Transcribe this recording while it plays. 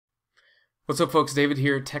What's up, folks? David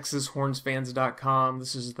here, TexasHornsFans.com.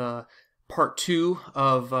 This is the part 2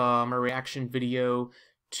 of my reaction video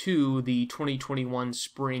to the 2021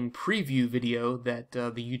 spring preview video that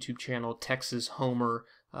the YouTube channel Texas Homer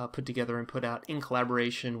put together and put out in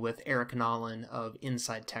collaboration with Eric Nolan of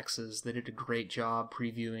Inside Texas. They did a great job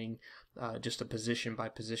previewing just a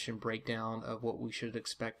position-by-position breakdown of what we should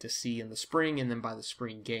expect to see in the spring and then by the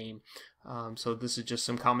spring game. So this is just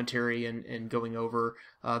some commentary and going over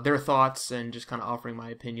their thoughts and just kind of offering my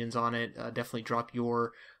opinions on it. Definitely drop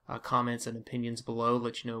your comments and opinions below.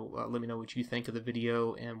 Let me know what you think of the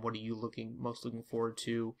video and what are you most looking forward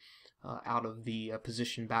to out of the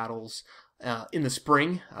position battles in the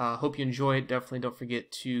spring. Hope you enjoy it. Definitely don't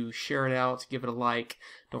forget to share it out, give it a like.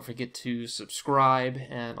 Don't forget to subscribe,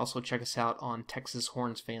 and also check us out on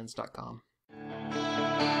TexasHornsFans.com.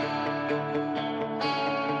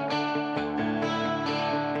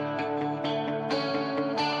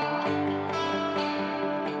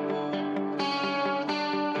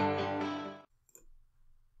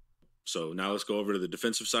 So now let's go over to the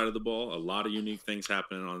defensive side of the ball. A lot of unique things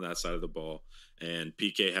happening on that side of the ball, and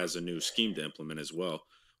PK has a new scheme to implement as well.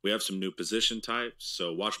 We have some new position types,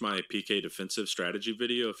 so watch my PK defensive strategy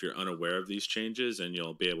video if you're unaware of these changes, and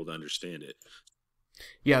you'll be able to understand it.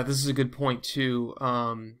 Yeah, this is a good point too.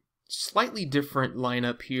 Slightly different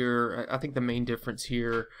lineup here. I think the main difference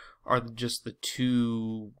here are just the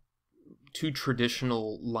two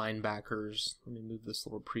traditional linebackers. Let me move this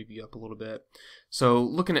little preview up a little bit. So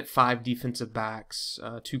looking at 5 defensive backs,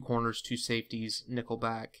 2 corners, 2 safeties, nickel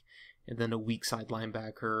back, and then a weak side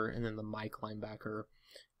linebacker, and then the Mike linebacker.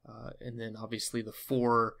 And then obviously the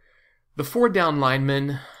four down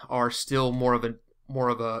linemen are still more of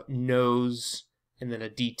a nose and then a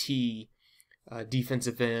DT,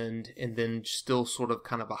 defensive end, and then still sort of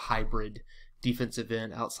kind of a hybrid defensive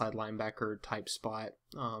end, outside linebacker type spot.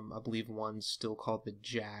 I believe one's still called the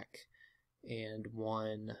Jack, and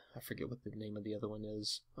one, I forget what the name of the other one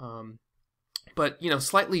is. But,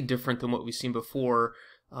 slightly different than what we've seen before.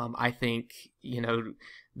 I think,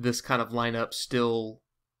 this kind of lineup still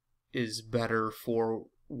is better for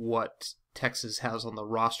what Texas has on the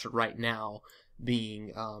roster right now,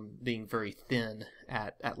 being very thin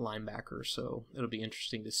at linebacker. So it'll be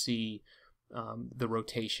interesting to see the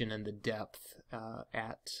rotation and the depth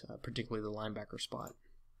at particularly the linebacker spot.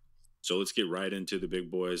 So let's get right into the big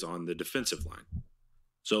boys on the defensive line.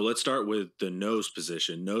 So let's start with the nose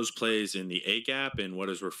position. Nose plays in the A-gap in what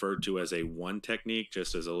is referred to as a 1 technique,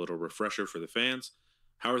 just as a little refresher for the fans.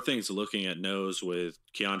 How are things looking at nose with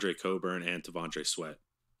Keandre Coburn and T'Vondre Sweat?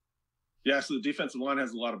 Yeah, so the defensive line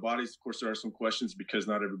has a lot of bodies. Of course, there are some questions because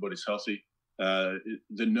not everybody's healthy. The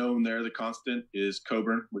known there, the constant, is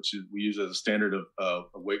Coburn, which we use as a standard of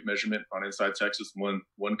a weight measurement on Inside Texas. One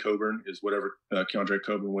Coburn is whatever Keandre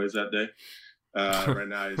Coburn weighs that day. Right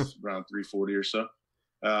now he's around 340 or so.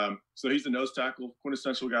 So he's the nose tackle,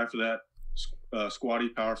 quintessential guy for that. Squatty,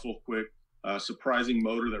 powerful, quick, surprising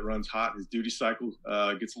motor that runs hot. His duty cycle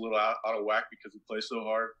gets a little out of whack because he plays so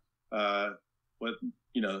hard. But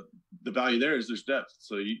the value there is there's depth.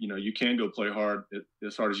 So you can go play hard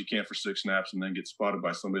as hard as you can for 6 snaps and then get spotted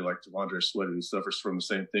by somebody like T'Vondre Sweat, who suffers from the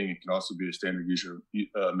same thing. It can also be a standard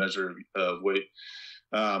measure of weight.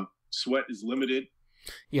 Sweat is limited.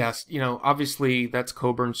 Yes, obviously that's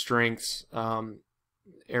Coburn's strengths.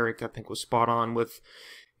 Eric, I think, was spot on with,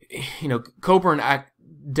 Coburn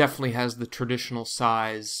definitely has the traditional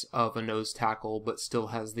size of a nose tackle, but still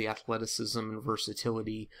has the athleticism and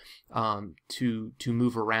versatility to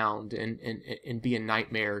move around and be a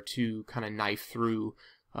nightmare to kind of knife through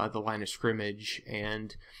the line of scrimmage.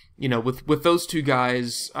 And with those two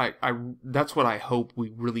guys, that's what I hope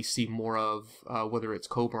we really see more of, whether it's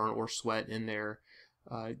Coburn or Sweat in there.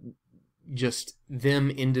 Just them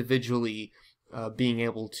individually being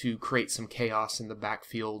able to create some chaos in the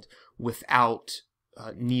backfield without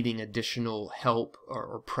needing additional help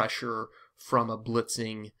or pressure from a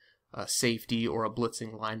blitzing safety or a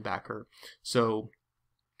blitzing linebacker. So,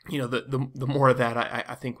 the more of that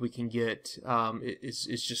I think we can get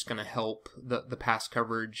is just going to help the pass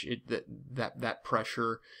coverage. That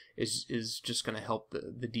pressure is just going to help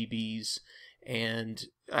the DBs, and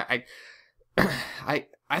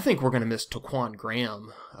I think we're going to miss Taquan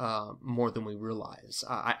Graham more than we realize.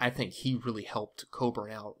 I think he really helped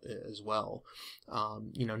Coburn out as well.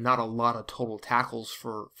 Not a lot of total tackles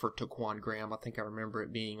for Taquan Graham. I think I remember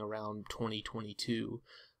it being around 2022.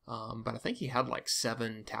 But I think he had like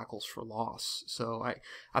 7 tackles for loss. So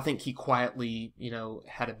I think he quietly,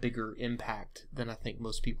 had a bigger impact than I think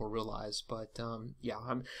most people realize. But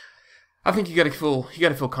I think you got to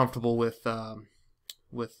feel comfortable with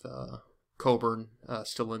Coburn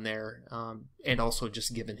still in there, and also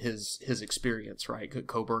just given his experience, right?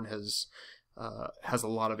 Coburn has a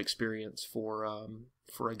lot of experience for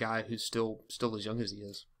a guy who's still as young as he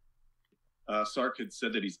is. Sark had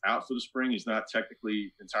said that he's out for the spring. He's not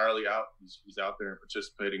technically entirely out. He's out there and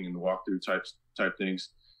participating in the walkthrough type things.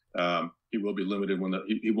 He will be limited when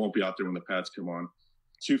he won't be out there when the pads come on.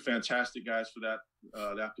 Two fantastic guys for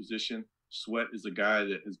that position. Sweat is a guy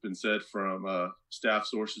that has been said from staff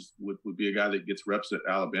sources would be a guy that gets reps at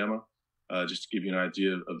Alabama. Just to give you an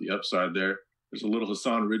idea of the upside there. There's a little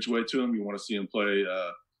Hassan Ridgeway to him. You want to see him play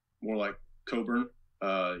more like Coburn.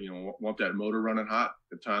 Want that motor running hot.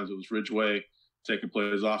 At times it was Ridgeway taking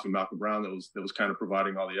plays off, and Malcolm Brown that was kind of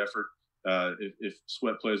providing all the effort. If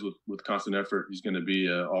Sweat plays with constant effort, he's going to be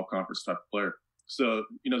an all-conference type of player. So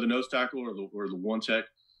the nose tackle or the one tech,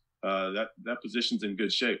 that position's in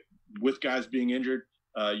good shape. With guys being injured,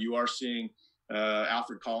 you are seeing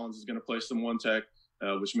Alfred Collins is going to play some one tech,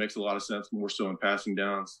 which makes a lot of sense, more so in passing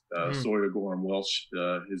downs. Sawyer Gorham Welch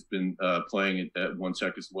has been playing at one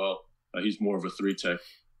tech as well. He's more of a three tech.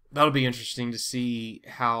 That'll be interesting to see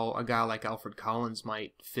how a guy like Alfred Collins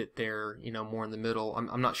might fit there, more in the middle.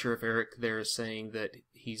 I'm not sure if Eric there is saying that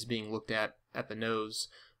he's being looked at the nose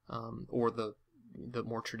or the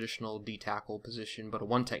more traditional D tackle position, but a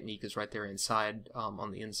one technique is right there inside,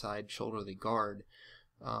 on the inside shoulder of the guard,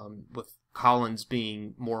 with Collins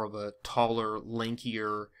being more of a taller,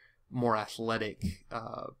 lankier, more athletic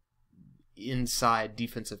inside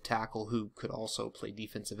defensive tackle who could also play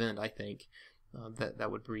defensive end. I think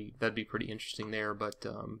that'd be pretty interesting there, but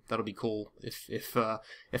that'll be cool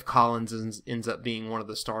if Collins ends up being one of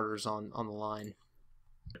the starters on the line.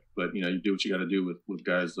 But you do what you got to do with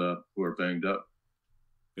guys who are banged up.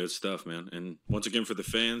 Good stuff, man. And once again, for the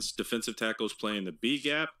fans, defensive tackles playing the B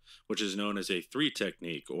gap, which is known as a three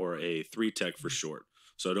technique or a three tech for short.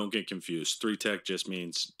 So don't get confused. Three tech just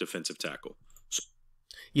means defensive tackle.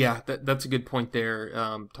 Yeah, that's a good point there.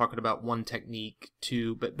 Talking about one technique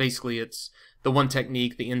too, but basically it's the one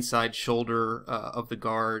technique, the inside shoulder of the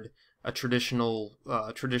guard, a traditional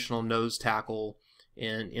nose tackle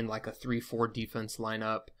in like a 3-4 defense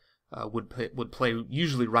lineup. Would play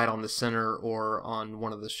usually right on the center or on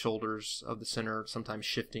one of the shoulders of the center, sometimes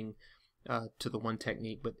shifting to the one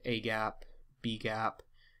technique with A gap, B gap,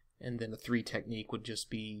 and then a three technique would just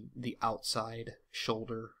be the outside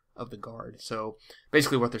shoulder of the guard. So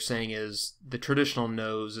basically what they're saying is the traditional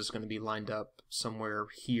nose is going to be lined up somewhere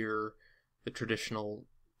here. The traditional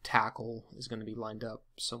tackle is going to be lined up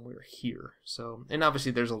somewhere here. So, and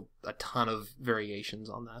obviously there's a ton of variations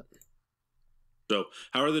on that. So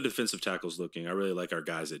how are the defensive tackles looking? I really like our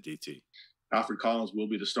guys at DT. Alfred Collins will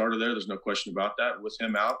be the starter there. There's no question about that. With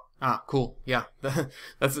him out. Cool. Yeah,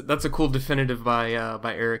 that's a cool definitive by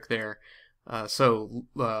Eric there. So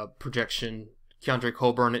projection: Keandre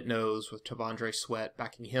Coburn at nose with Tavondre Sweat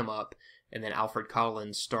backing him up, and then Alfred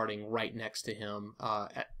Collins starting right next to him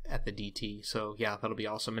at the DT. So yeah, that'll be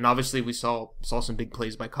awesome. And obviously we saw some big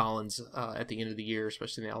plays by Collins at the end of the year,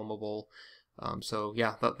 especially in the Alamo Bowl. So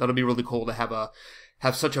yeah, that'll be really cool to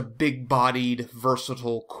have such a big-bodied,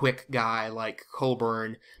 versatile, quick guy like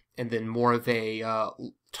Coburn, and then more of a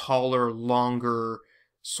taller, longer,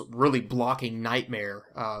 really blocking nightmare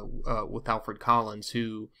with Alfred Collins,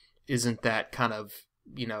 who isn't that kind of,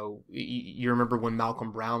 you remember when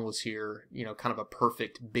Malcolm Brown was here, kind of a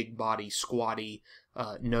perfect big body, squatty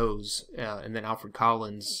nose, and then Alfred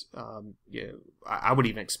Collins, I would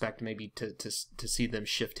even expect maybe to see them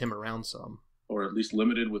shift him around some. Or at least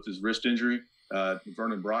limited with his wrist injury.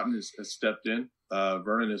 Vernon Broughton has stepped in.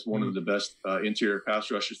 Vernon is one of the best interior pass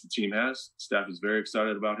rushers the team has. Staff is very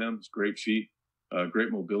excited about him. He's great feet, great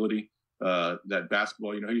mobility. That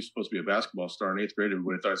basketball, he was supposed to be a basketball star in 8th grade.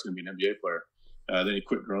 Everybody thought he was going to be an NBA player. Then he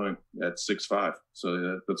quit growing at 6'5".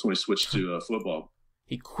 So that's when he switched to football.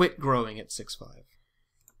 He quit growing at 6'5".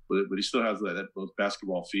 But he still has those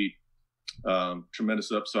basketball feet.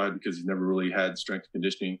 Tremendous upside because he's never really had strength and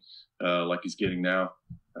conditioning like he's getting now.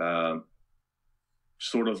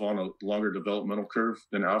 Sort of on a longer developmental curve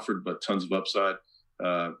than Alfred, but tons of upside.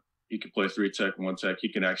 He could play three tech, one tech.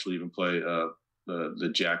 He can actually even play the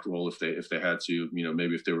jack role if they had to.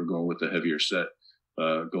 Maybe if they were going with a heavier set,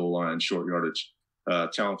 goal line, short yardage.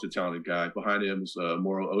 Talented guy. Behind him is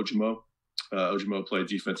Moro Ojimo. Ojimo played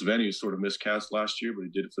defensive end. He was sort of miscast last year, but he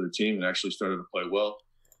did it for the team and actually started to play well.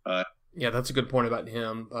 Yeah, that's a good point about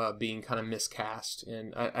him being kind of miscast.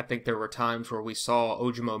 And I think there were times where we saw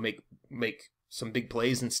Ojimo make some big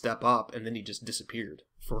plays and step up, and then he just disappeared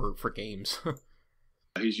for games.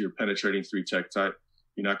 He's your penetrating three tech type.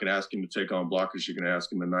 You're not going to ask him to take on blockers. You're going to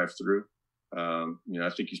ask him to knife through. I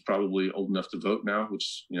think he's probably old enough to vote now,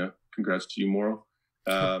 which, congrats to you, Morrow.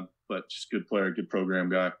 But just good player, good program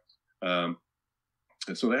guy.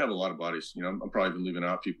 And so they have a lot of bodies. You know, I'm probably even leaving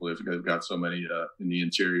out people if they've got so many in the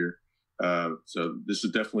interior. So this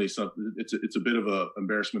is definitely something. It's a bit of an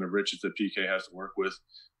embarrassment of riches that PK has to work with,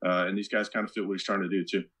 and these guys kind of fit what he's trying to do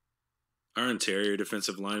too. Our interior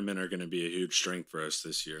defensive linemen are going to be a huge strength for us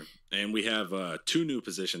this year. And we have 2 new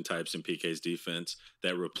position types in PK's defense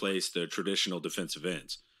that replace the traditional defensive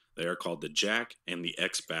ends. They are called the jack and the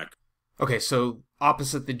X-back. Okay, so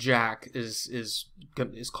opposite the jack is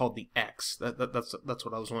called the X. That's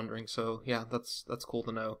what I was wondering. So yeah, that's cool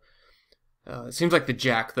to know. It seems like the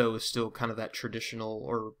jack though is still kind of that traditional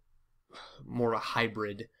or more a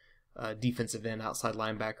hybrid defensive end outside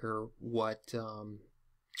linebacker.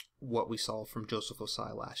 What we saw from Joseph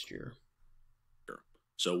Osai last year.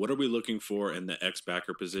 So what are we looking for in the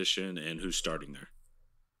X-backer position, and who's starting there?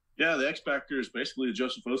 Yeah, the X-backer is basically the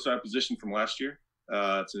Joseph Osai position from last year.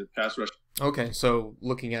 It's a pass rush. Okay, so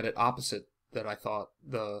looking at it opposite that, I thought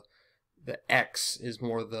the X is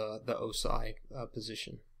more the Osai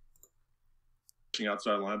position.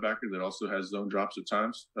 Outside linebacker that also has zone drops at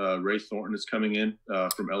times. Ray Thornton is coming in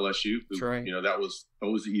from LSU. That's right. You know, that was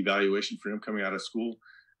the evaluation for him coming out of school.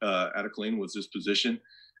 Out of Clean was this position.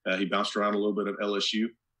 He bounced around a little bit at LSU.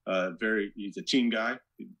 He's a team guy.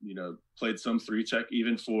 You know, played some 3-tech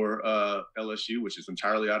even for LSU, which is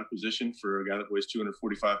entirely out of position for a guy that weighs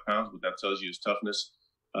 245 pounds. But that tells you his toughness.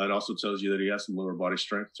 It also tells you that he has some lower body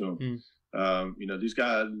strength to him. You know, these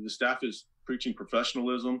guys, the staff is preaching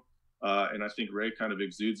professionalism, and I think Ray kind of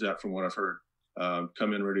exudes that from what I've heard.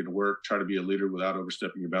 Come in ready to work, try to be a leader without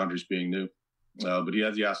overstepping your boundaries, being new. But he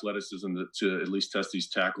has the athleticism to at least test these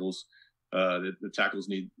tackles. The tackles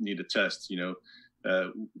need a test. You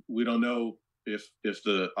know, we don't know if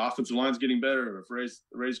the offensive line's getting better or if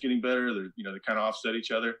Ray's getting better. They kind of offset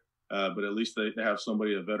each other. But at least they have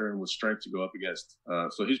somebody, a veteran with strength, to go up against.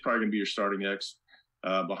 So he's probably going to be your starting X.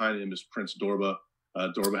 Behind him is Prince Dorba.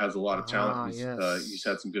 Dorba has a lot of talent. He's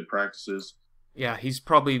had some good practices. Yeah, he's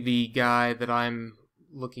probably the guy that I'm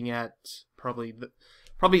looking at.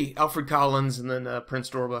 Probably Alfred Collins, and then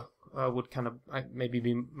Prince Dorba would kind of maybe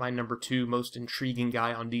be my number 2 most intriguing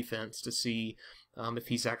guy on defense to see if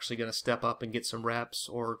he's actually going to step up and get some reps,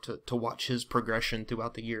 or to watch his progression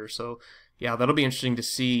throughout the year. So yeah, that'll be interesting to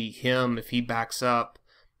see him if he backs up.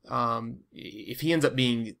 If he ends up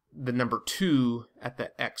being the number 2 at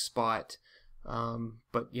the X spot.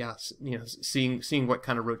 But yeah, you know, seeing what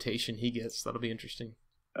kind of rotation he gets, that'll be interesting.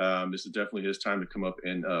 This is definitely his time to come up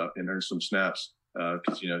and earn some snaps.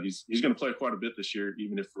 Because you know he's going to play quite a bit this year,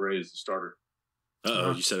 even if Ray is the starter.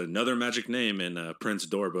 You said another magic name in Prince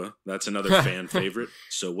Dorba. That's another fan favorite.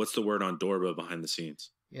 So what's the word on Dorba behind the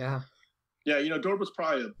scenes? Yeah. You know, Dorba's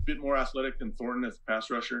probably a bit more athletic than Thornton as a pass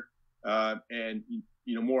rusher, and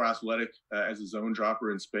you know, more athletic as a zone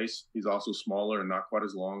dropper in space. He's also smaller and not quite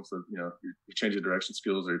as long, so you know your change of direction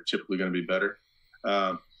skills are typically going to be better.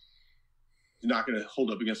 He's not going to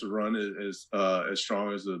hold up against a run as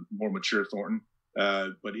strong as a more mature Thornton.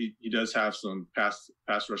 But he does have some pass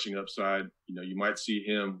rushing upside. You know, you might see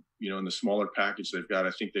him, you know, in the smaller package they've got.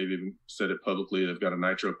 I think they've even said it publicly. They've got a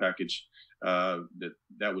nitro package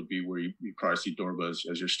that would be where you probably see Dorba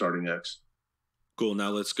as your starting X. Cool. Now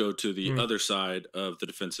let's go to the other side of the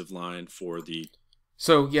defensive line for the.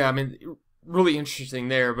 So yeah, I mean, really interesting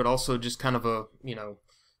there, but also just kind of a, you know,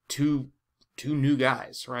 two new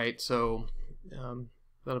guys, right? So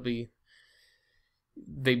that'll be.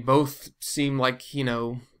 They both seem like, you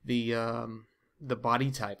know, the body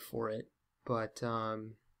type for it, but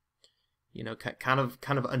you know, kind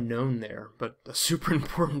of unknown there, but a super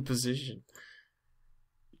important position.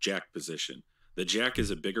 Jack position. The jack is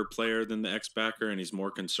a bigger player than the X-backer, and he's more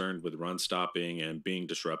concerned with run stopping and being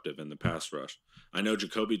disruptive in the pass rush. I know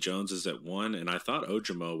Jacoby Jones is at 1, and I thought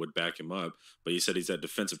Ojimo would back him up, but he said he's at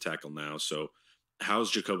defensive tackle now. So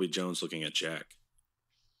how's Jacoby Jones looking at Jack?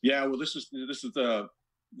 Yeah, well, this is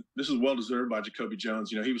well deserved by Jacoby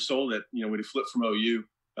Jones. You know, he was sold at, you know, when he flipped from OU,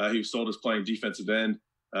 he was sold as playing defensive end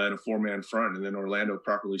in a 4-man front, and then Orlando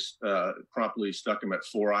promptly stuck him at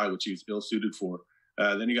 4-eye, which he was ill suited for.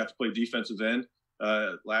 Then he got to play defensive end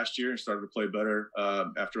last year and started to play better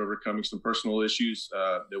after overcoming some personal issues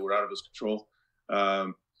that were out of his control.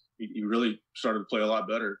 He really started to play a lot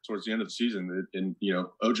better towards the end of the season, and you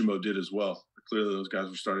know, Ojimo did as well. Clearly, those guys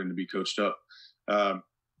were starting to be coached up.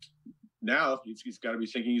 Now he's got to be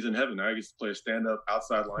thinking he's in heaven. Now he gets to play a stand-up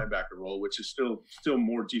outside linebacker role, which is still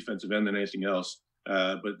more defensive end than anything else.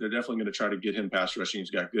 But they're definitely going to try to get him pass rushing.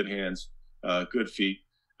 He's got good hands, good feet,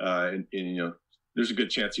 and you know, there's a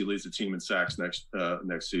good chance he leads the team in sacks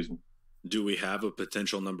next season. Do we have a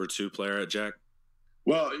potential number 2 player at Jack?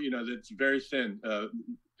 Well, it's very thin.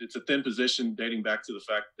 It's a thin position dating back to the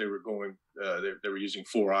fact that they were going, they were using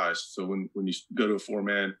four eyes. So when you go to a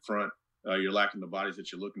 4-man front, you're lacking the bodies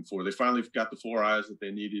that you're looking for. They finally got the four eyes that they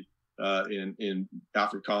needed in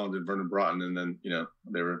Alfred Collins and Vernon Broughton, and then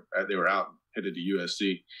they were out headed to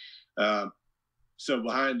USC. So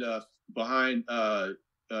behind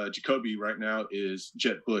Jacoby right now is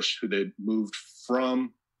Jet Bush, who they moved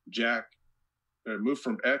from Jack. Moved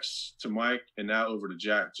from X to Mike and now over to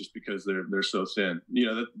Jack just because they're so thin.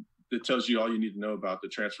 That tells you all you need to know about the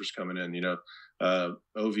transfers coming in.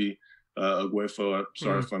 Ovi Aguefo, I'm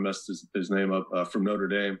sorry if I messed his name up, from Notre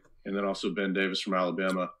Dame, and then also Ben Davis from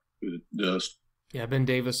Alabama, who does. Yeah, Ben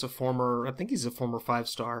Davis, I think he's a former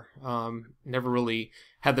 5-star. Never really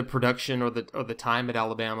had the production or the time at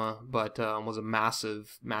Alabama, but was a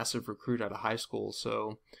massive recruit out of high school.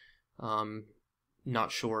 So,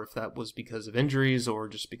 not sure if that was because of injuries or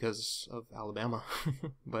just because of Alabama,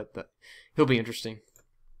 but he'll be interesting.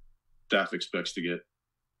 Staff expects to get.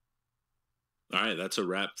 All right, that's a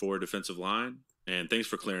wrap for defensive line. And thanks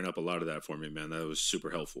for clearing up a lot of that for me, man. That was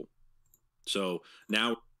super helpful. So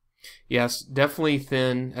now. Yes, definitely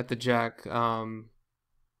thin at the Jack.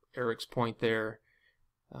 Eric's point there.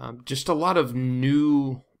 Just a lot of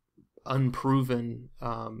new, unproven,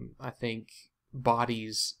 I think,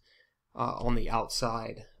 bodies on the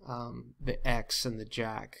outside, the X and the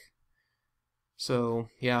Jack. So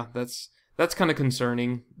yeah, that's kind of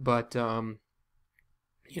concerning, but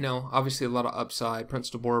obviously a lot of upside.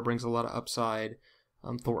 Prince DeBoer brings a lot of upside.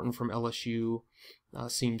 Thornton from LSU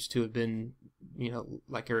seems to have been,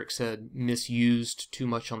 like Eric said, misused too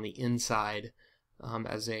much on the inside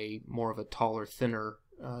as a more of a taller, thinner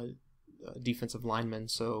defensive lineman.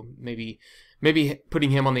 So maybe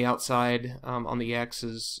putting him on the outside on the X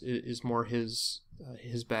is more his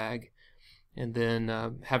bag, and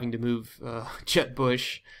then having to move Jet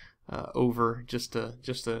Bush over just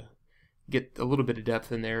to get a little bit of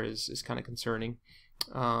depth in there is kind of concerning.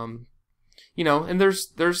 And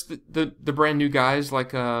there's the brand new guys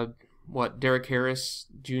like Derek Harris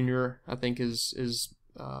Jr. I think is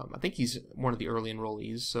I think he's one of the early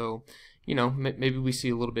enrollees. So maybe we see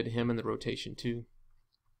a little bit of him in the rotation too.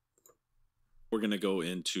 We're going to go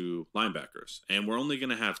into linebackers, and we're only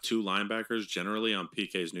going to have 2 linebackers generally on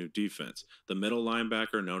PK's new defense. The middle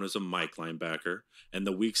linebacker known as a Mike linebacker, and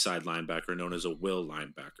the weak side linebacker known as a Will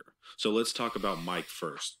linebacker. So let's talk about Mike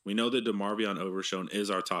first. We know that DeMarvion Overshown is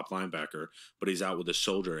our top linebacker, but he's out with a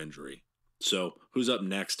shoulder injury. So who's up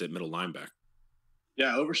next at middle linebacker?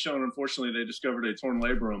 Yeah, Overshown, unfortunately, they discovered a torn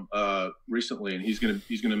labrum recently, and he's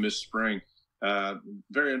gonna miss spring.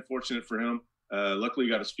 Very unfortunate for him. Luckily,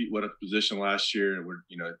 he got his feet wet at the position last year, and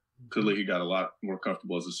clearly he got a lot more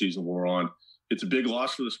comfortable as the season wore on. It's a big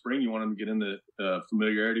loss for the spring. You want him to get in the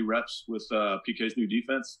familiarity reps with PK's new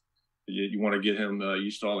defense. You want to get him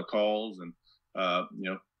used to all the calls and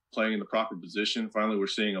playing in the proper position. Finally, we're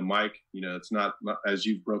seeing a Mike. It's not as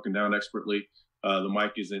you've broken down expertly. The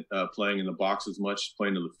Mike isn't playing in the box as much,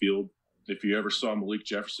 playing to the field. If you ever saw Malik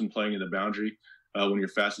Jefferson playing in the boundary, when your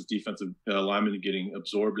fastest defensive lineman getting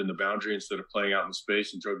absorbed in the boundary instead of playing out in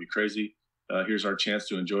space and drove you crazy, here's our chance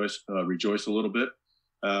to rejoice a little bit.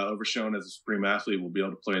 Overshown as a supreme athlete will be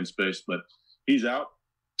able to play in space, but he's out.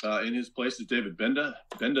 In his place is David Benda.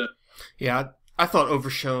 Yeah, I thought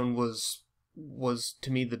Overshown was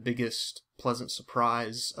to me the biggest pleasant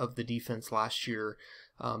surprise of the defense last year.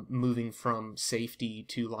 Moving from safety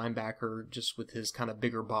to linebacker, just with his kind of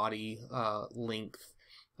bigger body length,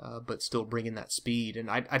 but still bringing that speed. And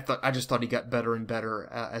I just thought he got better and better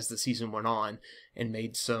as the season went on, and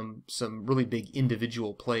made some really big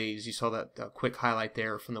individual plays. You saw that quick highlight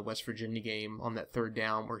there from the West Virginia game on that 3rd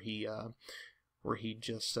down where he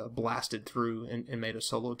just blasted through and made a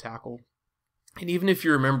solo tackle. And even if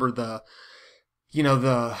you remember the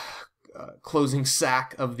closing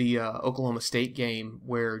sack of the Oklahoma State game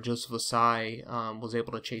where Joseph Osai was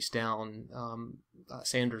able to chase down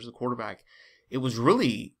Sanders, the quarterback. It was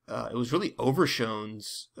really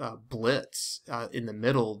Overshown's blitz in the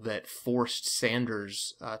middle that forced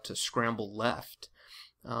Sanders to scramble left,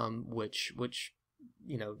 which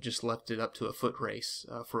just left it up to a foot race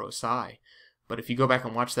for Osai. But if you go back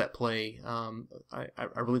and watch that play, I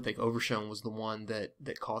really think Overshown was the one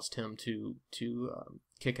that caused him to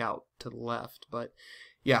kick out to the left. But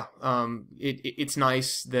yeah, it's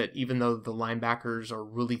nice that even though the linebackers are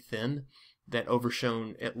really thin, that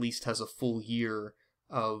Overshown at least has a full year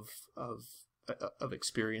of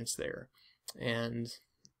experience there. And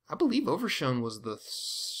I believe Overshown was the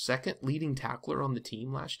 2nd leading tackler on the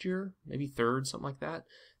team last year, maybe 3rd, something like that,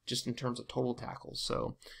 just in terms of total tackles.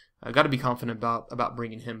 So I got to be confident about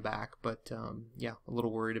bringing him back. But yeah, a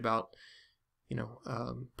little worried about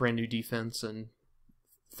brand new defense and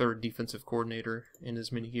third defensive coordinator in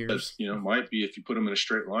as many years. Might be if you put him in a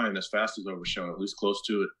straight line as fast as Overshown, at least close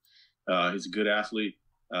to it. He's a good athlete.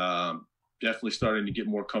 Definitely starting to get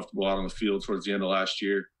more comfortable out on the field towards the end of last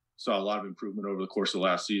year. Saw a lot of improvement over the course of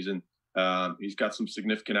last season. He's got some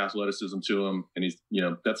significant athleticism to him, and he's,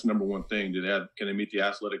 that's the number one thing. Can they meet the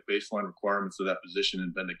athletic baseline requirements of that position?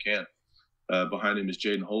 And Ben they can. Behind him is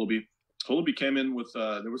Jaden Holoby. Holoby came in with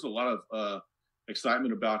there was a lot of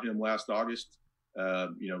excitement about him last August.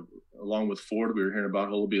 Along with Ford, we were hearing about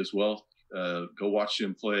Holoby as well. Go watch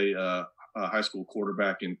him play a high school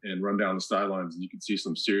quarterback and run down the sidelines, and you can see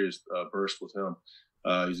some serious burst with him.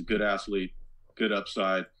 He's a good athlete, good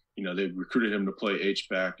upside. They recruited him to play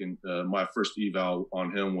H-back, and my first eval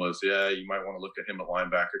on him was, you might want to look at him at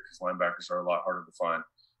linebacker because linebackers are a lot harder to find.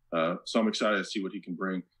 So I'm excited to see what he can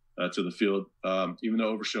bring to the field. Even though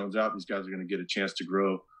Overshown's out, these guys are going to get a chance to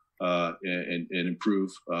grow and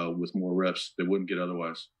improve with more reps they wouldn't get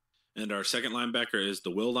otherwise. And our second linebacker is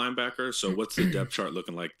the will linebacker. So what's the depth chart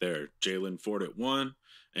looking like there? Jalen Ford at 1,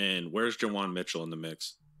 and where's Jawan Mitchell in the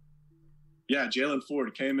mix? Yeah, Jalen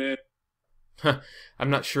Ford came in. I'm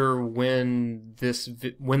not sure when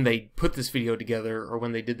they put this video together or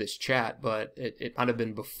when they did this chat, but it might have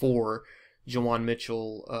been before Jawan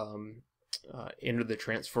Mitchell entered the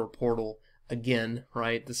transfer portal again,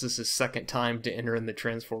 right? This is his second time to enter in the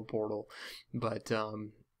transfer portal. But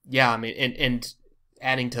yeah, I mean, and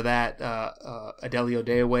adding to that, Adelio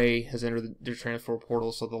Deaway has entered the transfer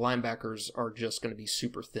portal, so the linebackers are just going to be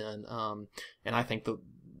super thin. And I think the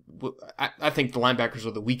linebackers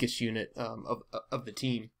are the weakest unit of the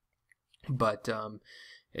team. But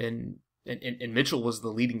and Mitchell was the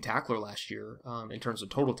leading tackler last year in terms of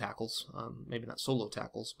total tackles, maybe not solo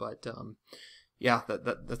tackles, but yeah,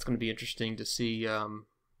 that's going to be interesting to see. To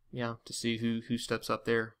see who steps up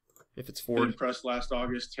there. If it's Ford. Impressed last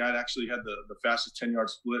August. Had the fastest 10-yard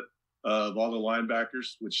split of all the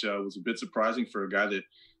linebackers, which was a bit surprising for a guy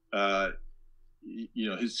that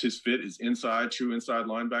his fit is true inside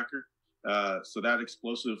linebacker. So that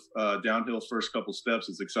explosive downhill first couple steps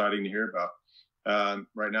is exciting to hear about.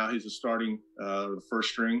 Right now he's a starting the first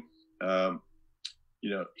string.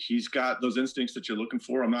 He's got those instincts that you're looking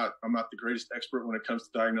for. I'm not the greatest expert when it comes to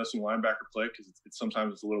diagnosing linebacker play because it's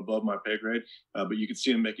sometimes a little above my pay grade. But you can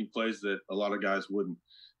see him making plays that a lot of guys wouldn't.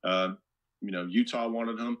 Utah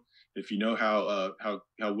wanted him. If you know how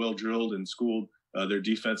well drilled and schooled their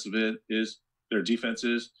defense is,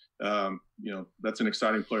 that's an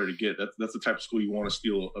exciting player to get. That's the type of school you want to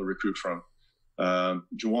steal a recruit from.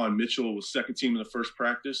 Jawan Mitchell was second team in the first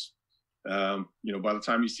practice. By the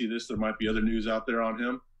time you see this, there might be other news out there on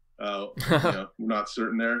him. We're not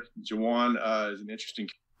certain there. Jawan is an interesting.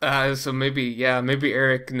 So maybe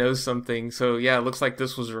Eric knows something. So yeah, it looks like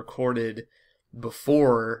this was recorded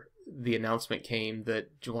before the announcement came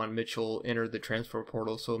that Jawan Mitchell entered the transfer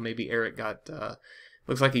portal. So maybe Eric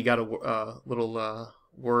looks like he got a little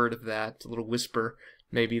word of that, a little whisper,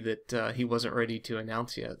 maybe that he wasn't ready to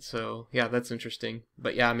announce yet. So yeah, that's interesting.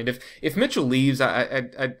 But yeah, I mean, if Mitchell leaves,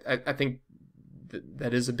 I think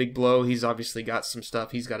that is a big blow. He's obviously got some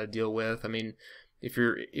stuff he's got to deal with. I mean, if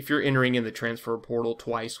you're entering in the transfer portal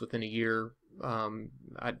twice within a year,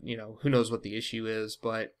 who knows what the issue is.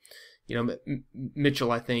 But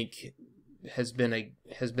Mitchell, I think, has been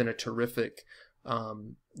a terrific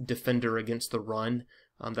defender against the run.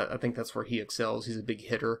 I think that's where he excels. He's a big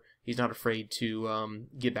hitter. He's not afraid to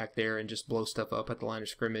get back there and just blow stuff up at the line of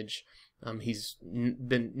scrimmage. He's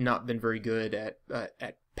not been very good at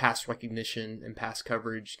pass recognition and pass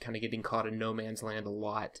coverage, kind of getting caught in no man's land a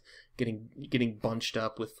lot, getting bunched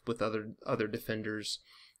up with other defenders.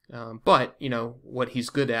 But what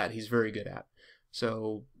he's good at, he's very good at.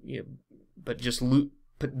 So but just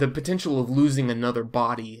the potential of losing another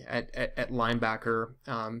body at linebacker.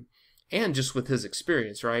 And just with his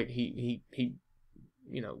experience, right? He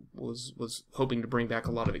was hoping to bring back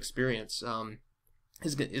a lot of experience.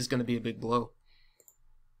 Is going to be a big blow.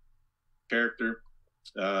 Character,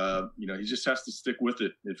 he just has to stick with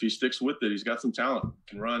it. If he sticks with it, he's got some talent. He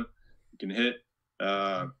can run, he can hit.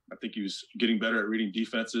 I think he was getting better at reading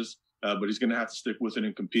defenses, but he's going to have to stick with it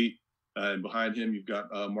and compete. And behind him, you've got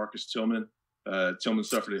Marcus Tillman. Tillman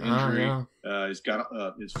suffered an injury. Yeah. He's got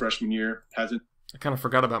his freshman year hasn't. I kind of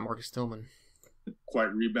forgot about Marcus Tillman.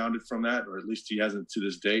 Quite rebounded from that, or at least he hasn't to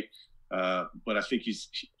this date. But I think he's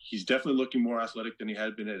definitely looking more athletic than he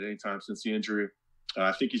had been at any time since the injury.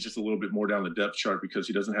 I think he's just a little bit more down the depth chart because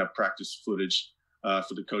he doesn't have practice footage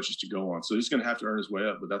for the coaches to go on. So he's going to have to earn his way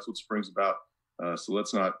up, but that's what spring's about. So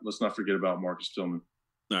let's not forget about Marcus Tillman.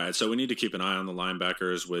 All right, so we need to keep an eye on the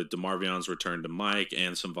linebackers with DeMarvion's return to Mike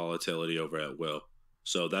and some volatility over at Will.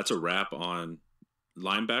 So that's a wrap on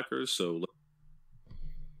linebackers. So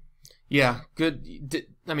yeah, good.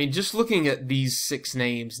 I mean, just looking at these 6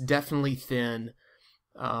 names, definitely thin.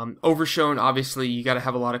 Overshown, obviously, you got to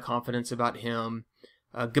have a lot of confidence about him.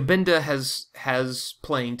 Gabinda has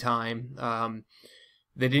playing time.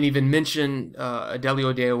 They didn't even mention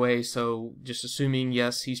Adelio Deowe, so just assuming,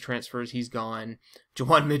 yes, he's transfers, he's gone.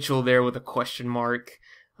 Jawan Mitchell there with a question mark.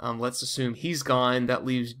 Let's assume he's gone. That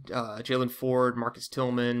leaves Jalen Ford, Marcus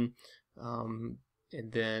Tillman, and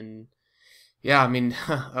then, yeah, I mean,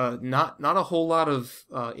 not a whole lot of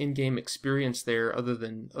in-game experience there other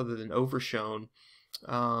than Overshown.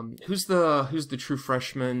 Who's the true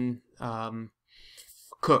freshman?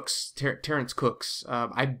 Cooks, Terrence Cooks.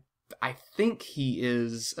 I think he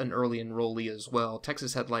is an early enrollee as well.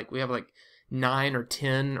 Texas had we have 9 or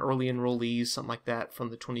 10 early enrollees, something like that, from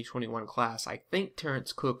the 2021 class. I think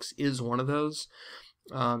Terrence Cooks is one of those.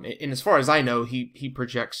 And as far as I know, he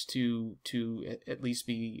projects to at least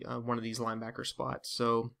be one of these linebacker spots.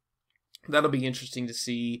 So that'll be interesting to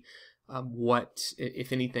see what,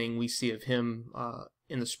 if anything, we see of him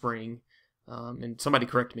in the spring. And somebody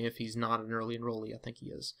correct me if he's not an early enrollee. I think he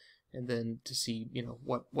is. And then to see,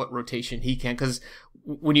 what rotation he can, because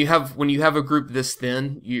when you have a group this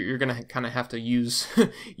thin, you're gonna kind of have to use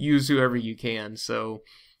whoever you can. So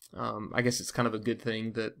I guess it's kind of a good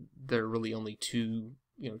thing that there are really only 2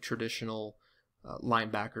 traditional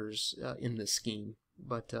linebackers in this scheme.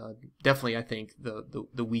 But definitely, I think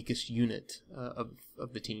the weakest unit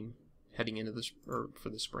of the team heading into this or for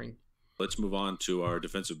the spring. Let's move on to our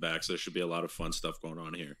defensive backs. There should be a lot of fun stuff going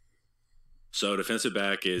on here. So defensive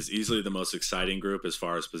back is easily the most exciting group as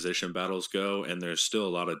far as position battles go, and there's still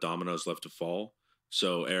a lot of dominoes left to fall.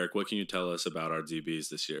 So, Eric, what can you tell us about our DBs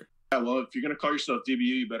this year? Yeah, well, if you're going to call yourself DBU,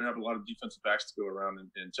 you better have a lot of defensive backs to go around,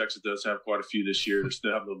 and Texas does have quite a few this year. They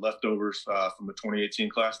still have the leftovers from the 2018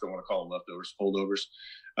 class. Don't want to call them leftovers, holdovers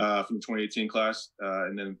from the 2018 class.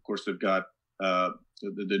 And then, of course, they've got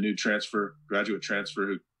the new graduate transfer,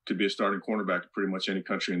 who could be a starting cornerback at pretty much any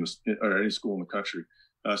country or any school in the country.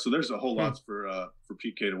 So there's a whole lot for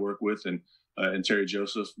PK to work with, and Terry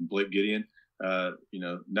Joseph and Blake Gideon. Now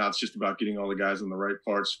it's just about getting all the guys on the right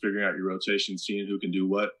parts, figuring out your rotation, seeing who can do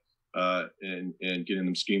what, and getting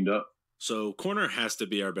them schemed up. So corner has to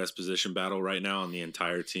be our best position battle right now on the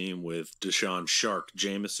entire team, with Deshaun Shark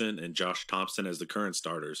Jameson and Josh Thompson as the current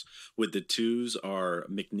starters. With the 2s are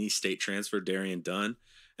McNeese State transfer Darian Dunn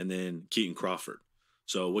and then Keaton Crawford.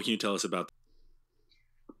 So what can you tell us about that?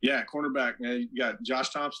 Yeah, cornerback, man. You got Josh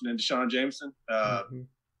Thompson and Deshaun Jameson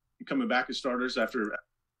coming back as starters after.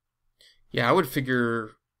 Yeah, I would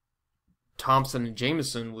figure Thompson and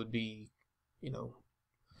Jameson would be,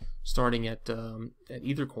 starting at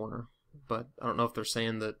either corner. But I don't know if they're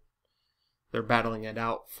saying that they're battling it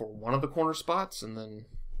out for one of the corner spots, and then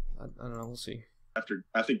I don't know. We'll see.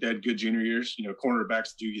 I think they had good junior years.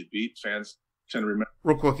 Cornerbacks do get beat. Fans tend to remember.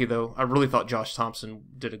 Real quickly though, I really thought Josh Thompson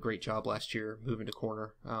did a great job last year moving to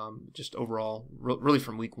corner. Just overall, really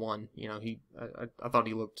from week 1, I thought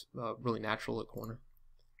he looked really natural at corner.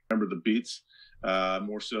 Remember the beats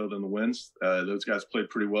more so than the wins. Those guys played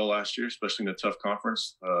pretty well last year, especially in a tough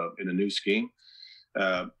conference in a new scheme.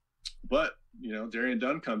 But Darian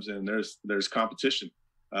Dunn comes in. There's competition.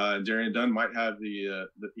 And Darian Dunn might have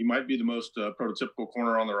he might be the most prototypical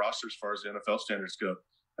corner on the roster as far as the NFL standards go.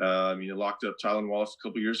 Locked up Tylan Wallace a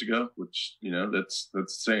couple years ago, which that's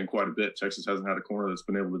saying quite a bit. Texas hasn't had a corner that's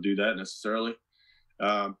been able to do that necessarily.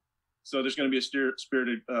 So there's going to be a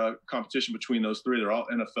spirited competition between those 3. They're all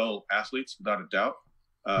NFL athletes, without a doubt.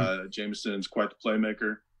 Jameson's quite the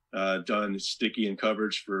playmaker. Dunn is sticky in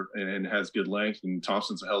coverage and has good length, and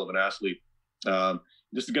Thompson's a hell of an athlete.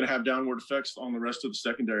 This is going to have downward effects on the rest of the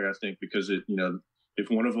secondary, I think, because if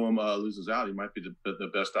one of them loses out, he might be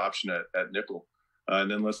the best option at nickel. And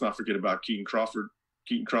then let's not forget about Keaton Crawford.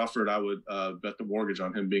 Keaton Crawford, I would bet the mortgage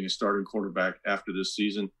on him being a starting quarterback after this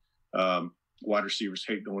season. Wide receivers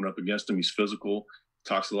hate going up against him. He's physical,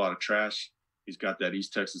 talks a lot of trash. He's got that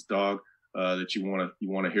East Texas dog that you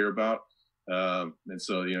want to hear about. And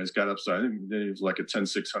so he's got upside. I think he was like a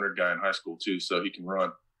 10-600 guy in high school too, so he can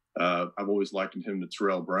run. I've always likened him to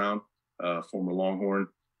Terrell Brown, former Longhorn.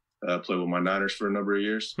 Played with my Niners for a number of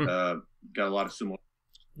years. Got a lot of similar.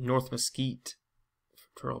 North Mesquite.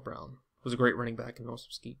 Terrell Brown was a great running back in North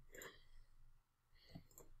Mesquite.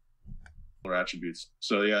 Attributes.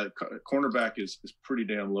 So yeah, cornerback is pretty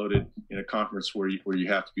damn loaded in a conference where you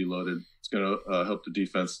have to be loaded. It's going to help the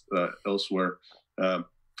defense elsewhere. So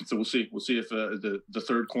we'll see. We'll see if the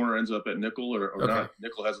 3rd corner ends up at nickel or not.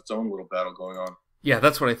 Nickel has its own little battle going on. Yeah,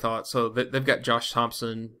 that's what I thought. So they've got Josh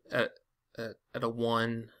Thompson at a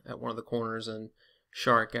 1 at one of the corners and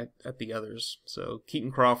Shark at the others. So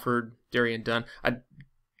Keaton Crawford, Darian Dunn. I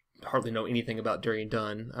hardly know anything about Darian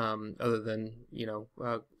Dunn, other than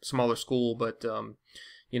smaller school, but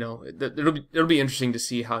it'll be interesting to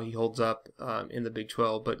see how he holds up in the Big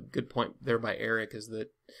 12. But good point there by Eric is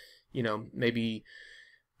that maybe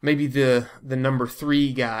the number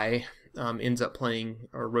 3 guy ends up playing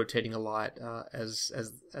or rotating a lot as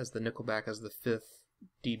the nickelback, as the 5th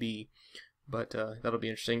DB. But that'll be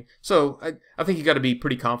interesting. So I think you got to be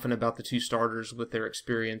pretty confident about the 2 starters with their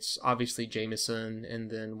experience. Obviously Jameson,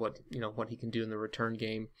 and then what he can do in the return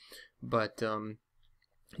game. But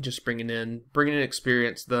just bringing in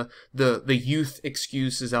experience. The youth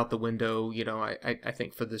excuse is out the window. I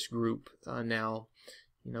think for this group now,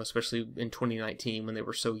 especially in 2019 when they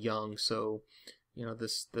were so young. So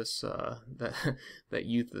that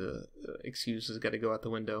youth excuse has got to go out the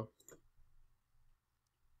window.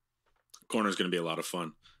 Corner is going to be a lot of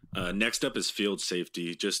fun. Next up is field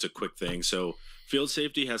safety. Just a quick thing. So field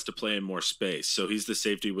safety has to play in more space. So he's the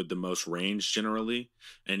safety with the most range generally.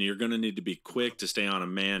 And you're going to need to be quick to stay on a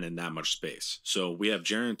man in that much space. So we have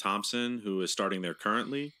Jaron Thompson, who is starting there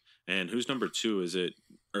currently. And who's number 2? Is it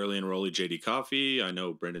early enrollee J.D. Coffey? I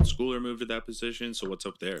know Brendan Schooler moved to that position. So what's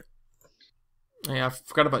up there? Yeah, I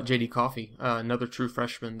forgot about J.D. Coffey, another true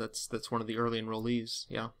freshman that's one of the early enrollees.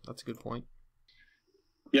 Yeah, that's a good point.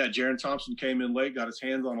 Yeah, Jaron Thompson came in late, got his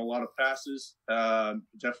hands on a lot of passes.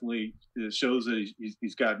 Definitely shows that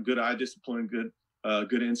he's got good eye discipline,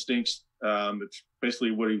 good instincts. It's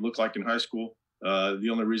basically what he looked like in high school. The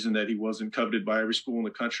only reason that he wasn't coveted by every school in the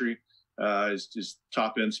country is just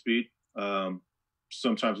top end speed.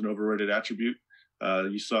 Sometimes an overrated attribute.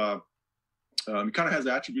 You saw he kind of has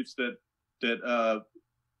attributes that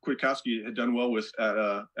Kwiatkowski had done well with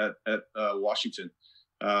at Washington.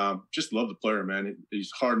 Just love the player, man.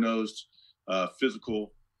 He's hard-nosed,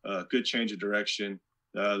 physical, good change of direction.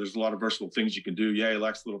 There's a lot of versatile things you can do. Yeah, he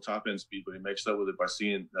lacks a little top-end speed, but he makes up with it by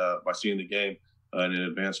seeing the game in an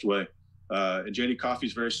advanced way. And J.D. Coffey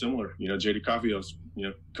is very similar. J.D. Coffey, I was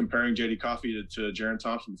comparing J.D. Coffey to Jaron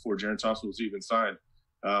Thompson before Jaron Thompson was even signed.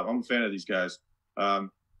 I'm a fan of these guys.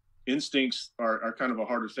 Instincts are kind of a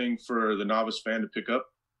harder thing for the novice fan to pick up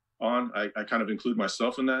on. I kind of include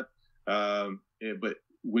myself in that. But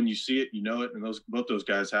when you see it, you know it, and both those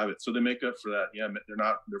guys have it. So they make up for that. Yeah,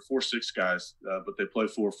 they're 4'6" guys, but they play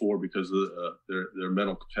 4'4" because of their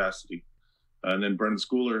mental capacity. And then Brendan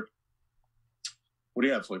Schooler, what do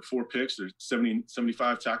you have? Like 4 picks. There's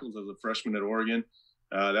 75 tackles as a freshman at Oregon.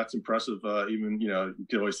 That's impressive. Even you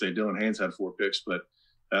could always say Dylan Haynes had 4 picks, but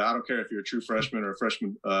I don't care if you're a true freshman or a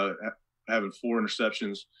freshman having 4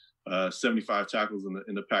 interceptions, 75 tackles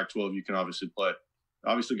in the Pac-12. You can obviously play.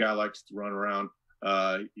 Obviously, the guy likes to run around.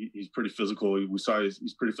 He's pretty physical. We saw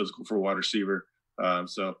he's pretty physical for a wide receiver.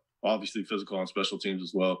 So obviously physical on special teams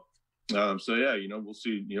as well. So yeah, we'll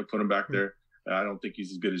see. Put him back there. I don't think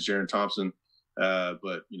he's as good as Jaron Thompson,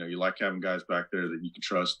 but you like having guys back there that you can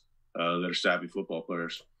trust that are savvy football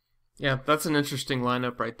players. Yeah, that's an interesting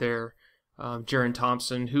lineup right there. Jaron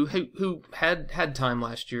Thompson, who had time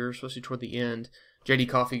last year, especially toward the end. J.D.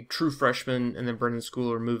 Coffey, true freshman, and then Brendan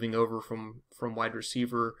Schooler moving over from wide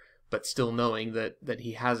receiver, but still knowing that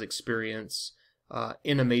he has experience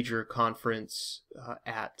in a major conference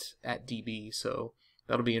at DB. So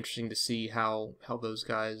that'll be interesting to see how those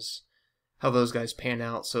guys pan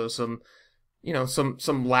out. So some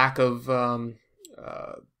lack of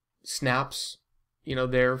snaps,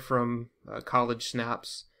 there from college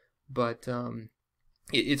snaps, but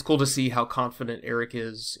it's cool to see how confident Eric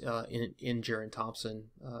is in Jaron Thompson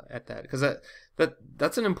at that, because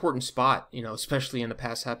that's an important spot, especially in a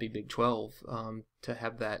pass happy Big 12, to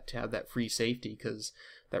have that free safety, because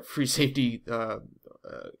that free safety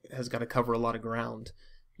has got to cover a lot of ground.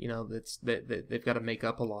 They've got to make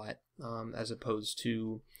up a lot, as opposed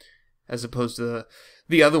to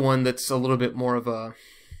the other one that's a little bit more of a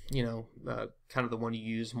kind of the one you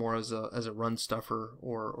use more as a run stuffer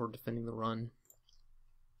or defending the run.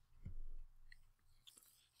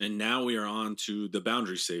 And now we are on to the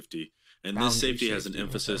boundary safety. And this safety has an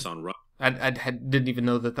emphasis on run. I didn't even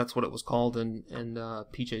know that's what it was called in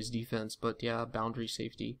PJ's defense, but yeah, boundary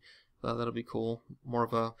safety. That'll be cool. More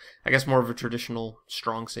of a traditional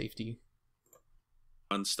strong safety.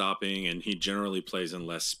 Run stopping, and he generally plays in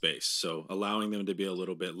less space, so allowing them to be a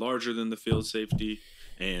little bit larger than the field safety.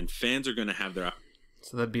 And fans are going to have their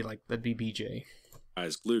that'd be BJ.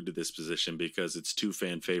 Eyes glued to this position because it's 2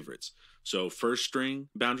 fan favorites. So first string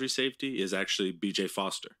boundary safety is actually BJ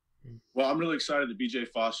Foster. Well, I'm really excited that BJ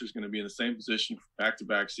Foster is going to be in the same position for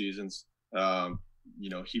back-to-back seasons.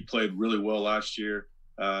 he played really well last year.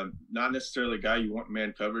 Not necessarily a guy you want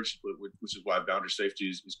man coverage, but which is why boundary safety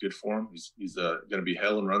is good for him. He's going to be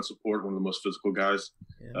hell and run support, one of the most physical guys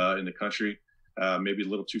in the country. Maybe a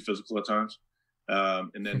little too physical at times.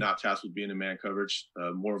 And then not tasked with being in man coverage,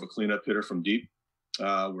 more of a cleanup hitter from deep,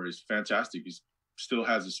 where he's fantastic. He still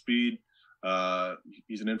has the speed.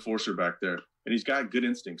 He's an enforcer back there, and he's got good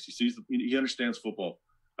instincts. He understands football.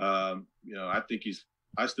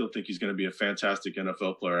 I still think he's going to be a fantastic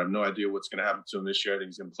NFL player. I have no idea what's going to happen to him this year. I think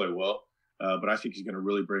he's going to play well, but I think he's going to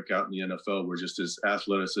really break out in the NFL, where just his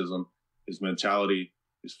athleticism, his mentality,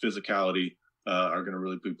 his physicality are going to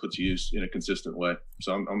really be put to use in a consistent way.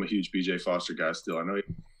 So I'm a huge BJ Foster guy still. I know.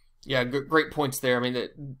 Yeah, great points there. I mean,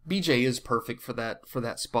 BJ is perfect for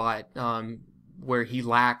that spot, where he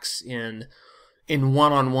lacks in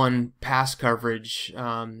one-on-one pass coverage.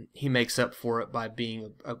 He makes up for it by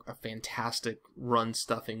being a fantastic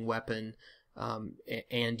run-stuffing weapon,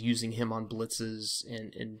 and using him on blitzes,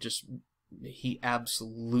 and just he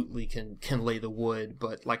absolutely can lay the wood.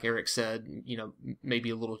 But like Eric said, maybe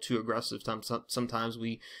a little too aggressive. Sometimes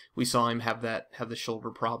we saw him have the shoulder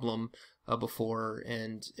problem before,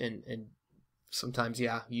 and sometimes,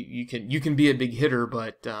 yeah, you can be a big hitter,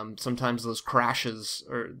 but sometimes those crashes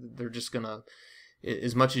they're just gonna,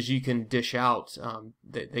 as much as you can dish out,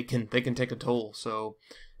 they can take a toll. So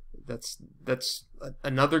that's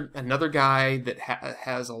another guy that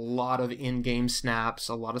has a lot of in-game snaps,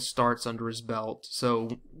 a lot of starts under his belt.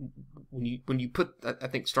 So when you put, I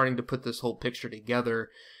think, starting to put this whole picture together,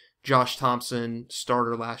 Josh Thompson,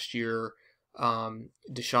 starter last year,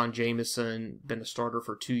 Deshaun Jameson, been a starter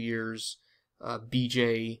for 2 years.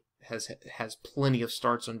 BJ has plenty of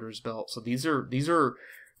starts under his belt. So these are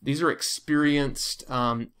experienced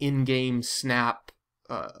in-game snap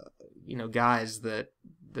guys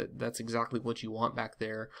that's exactly what you want back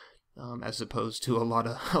there, as opposed to a lot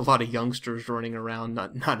of youngsters running around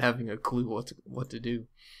not having a clue what to do.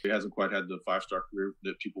 He hasn't quite had the 5-star career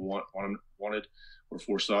that people wanted or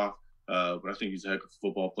foresaw, but I think he's a heck of a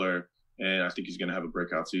football player, and I think he's going to have a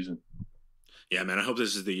breakout season. Yeah, man, I hope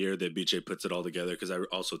this is the year that BJ puts it all together, because I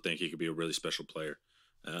also think he could be a really special player.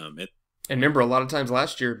 And remember, a lot of times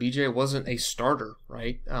last year, BJ wasn't a starter,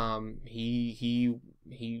 right? He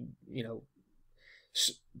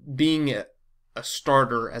being a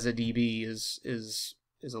starter as a DB is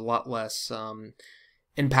a lot less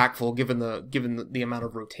impactful given the amount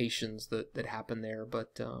of rotations that happen there.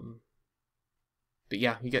 But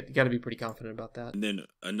yeah, you got to be pretty confident about that. And then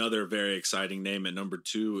another very exciting name at number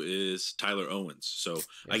 2 is Tyler Owens. So yes.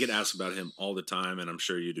 I get asked about him all the time, and I'm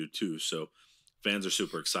sure you do too. So fans are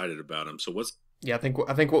super excited about him. So I think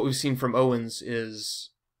what we've seen from Owens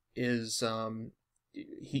is he's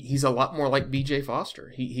a lot more like BJ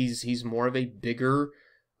Foster. He's more of a bigger,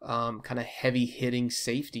 kind of heavy hitting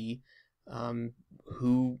safety,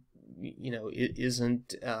 who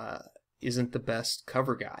isn't the best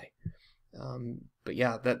cover guy. But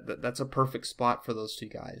yeah, that's a perfect spot for those two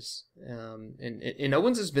guys. And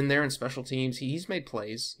Owens has been there in special teams. He's made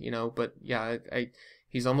plays, but yeah,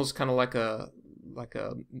 he's almost kind of like a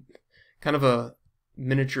kind of a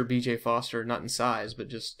miniature BJ Foster, not in size, but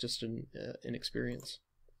just in experience.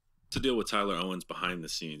 To deal with Tyler Owens behind the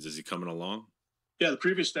scenes, is he coming along? Yeah, the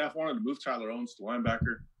previous staff wanted to move Tyler Owens to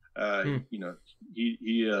linebacker. He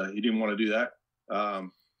didn't want to do that.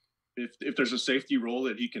 If there's a safety role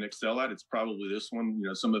that he can excel at, it's probably this one.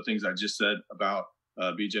 Some of the things I just said about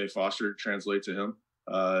BJ Foster translate to him.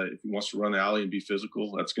 If he wants to run the alley and be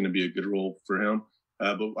physical, that's going to be a good role for him.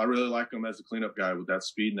 But I really like him as a cleanup guy with that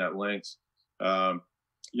speed and that length.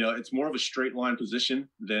 It's more of a straight line position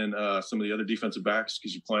than some of the other defensive backs,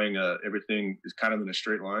 because you're playing everything is kind of in a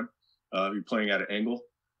straight line. You're playing at an angle.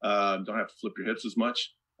 Don't have to flip your hips as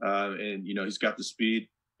much. And he's got the speed.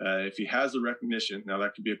 If he has the recognition, now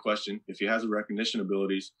that could be a question. If he has the recognition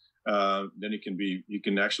abilities, then he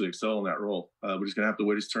can actually excel in that role. But he's going to have to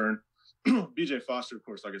wait his turn. BJ Foster, of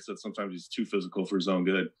course, like I said, sometimes he's too physical for his own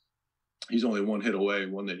good. He's only one hit away,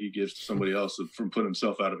 one that he gives to somebody else from putting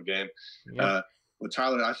himself out of a game. Yeah. But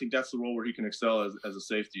Tyler, I think that's the role where he can excel as a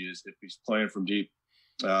safety, is if he's playing from deep.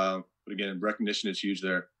 But again, recognition is huge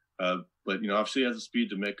there. But obviously he has the speed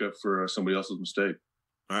to make up for somebody else's mistake.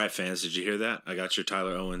 All right, fans, did you hear that? I got your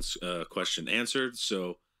Tyler Owens question answered.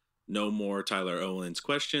 So no more Tyler Owens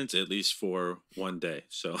questions, at least for one day.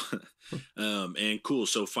 So, and cool.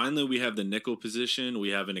 So finally, we have the nickel position.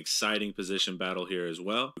 We have an exciting position battle here as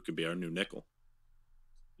well. It could be our new nickel.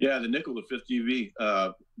 Yeah, the nickel, the 5th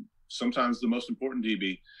DB, sometimes the most important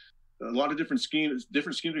DB. A lot of different schemes are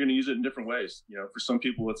going to use it in different ways. For some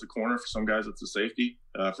people, it's a corner. For some guys, it's a safety.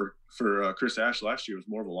 For Chris Ash last year, it was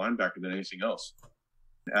more of a linebacker than anything else.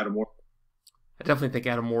 Adam Moore. I definitely think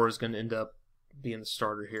Adam Moore is going to end up being the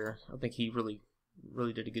starter here. I think he really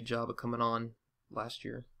did a good job of coming on last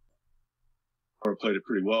year. Or played it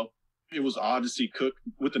pretty well. It was odd to see Cook,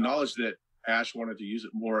 with the knowledge that Ash wanted to use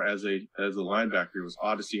it more as a linebacker. It was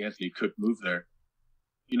odd to see Anthony Cook move there.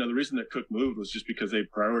 You know, the reason that Cook moved was just because they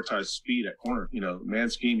prioritized speed at corner. You know, man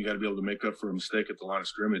scheme, you got to be able to make up for a mistake at the line of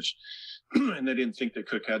scrimmage. And they didn't think that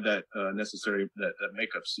Cook had that necessary, that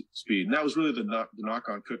makeup speed. And that was really the knock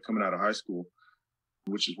on Cook coming out of high school,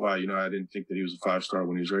 which is why, you know, I didn't think that he was a 5-star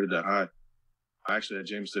when he was rated that high. I actually had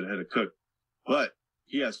James ahead of Cook. But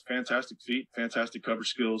he has fantastic feet, fantastic cover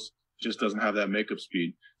skills, just doesn't have that makeup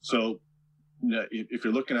speed. So, you know, if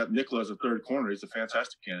you're looking at Nicola as a third corner, he's a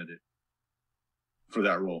fantastic candidate for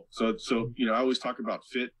that role. So you know, I always talk about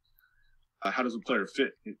fit. How does a player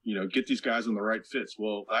fit? You know, get these guys in the right fits.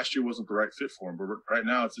 Well, last year wasn't the right fit for him, but right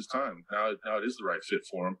now it's his time. Now it is the right fit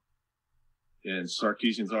for him. And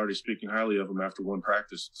Sarkisian's already speaking highly of him after one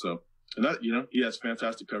practice. So, and that, you know, he has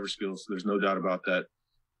fantastic cover skills. There's no doubt about that.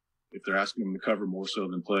 If they're asking him to cover more so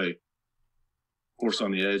than play force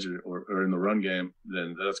on the edge or in the run game,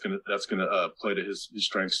 then that's gonna play to his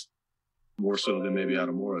strengths more so than maybe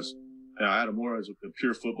Adam Morris. Now, Adam Morris is a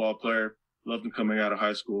pure football player. Loved him coming out of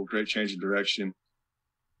high school. Great change of direction.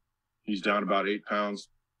 He's down about 8 pounds.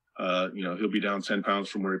 You know, he'll be down 10 pounds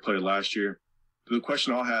from where he played last year. The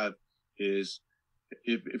question I'll have is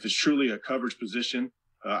if it's truly a coverage position,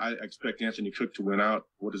 I expect Anthony Cook to win out.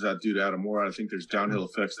 What does that do to Adam Moore? I think there's downhill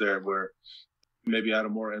effects there where maybe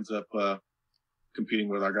Adam Moore ends up competing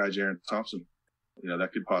with our guy, Jaron Thompson. You know,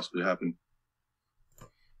 that could possibly happen.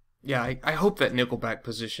 Yeah, I hope that nickelback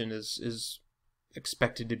position is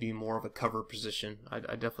expected to be more of a cover position. I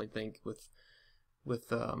definitely think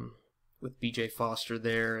with BJ Foster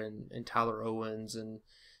there and Tyler Owens, and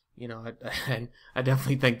you know, I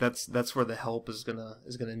definitely think that's where the help is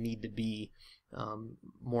gonna need to be,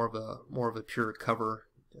 more of a pure cover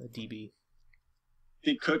DB. I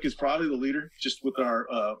think Cook is probably the leader, just with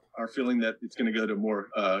our feeling that it's going to go to more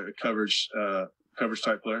coverage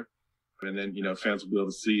type player, and then, you know, fans will be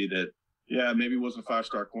able to see that, yeah, maybe he wasn't a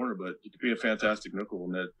 5-star corner, but he could be a fantastic nickel,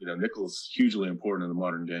 and that, you know, nickel is hugely important in the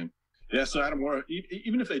modern game. Yeah, so Adam Moore,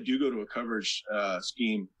 even if they do go to a coverage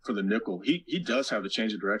scheme for the nickel, he does have the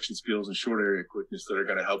change of direction skills and short area quickness that are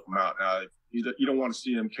going to help him out. Now, you don't want to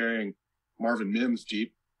see him carrying Marvin Mims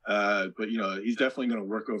deep, but you know, he's definitely going to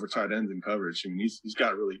work over tight ends in coverage. I mean, he's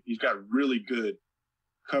got really good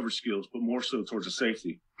coverage skills, but more so towards the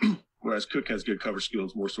safety. Whereas Cook has good cover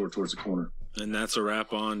skills more so towards the corner. And that's a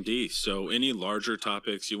wrap on D. So any larger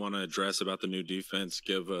topics you want to address about the new defense,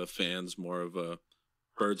 give fans more of a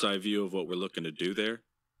bird's eye view of what we're looking to do there?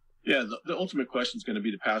 Yeah, the ultimate question is going to be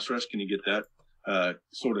the pass rush. Can you get that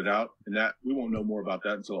sorted out? And that we won't know more about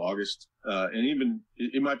that until August. And even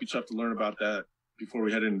it might be tough to learn about that before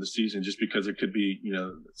we head into the season, just because it could be, you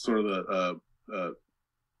know, sort of the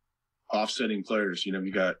offsetting players. You know,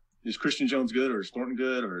 you got, is Christian Jones good, or is Thornton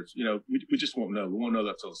good, or, you know, we just won't know. We won't know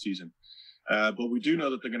that till the season. But we do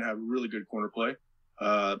know that they're going to have really good corner play,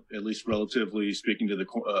 at least relatively speaking to the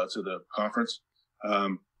conference.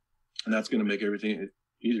 And that's going to make everything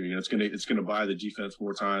easier. You know, it's going to buy the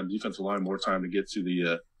defensive line more time to get to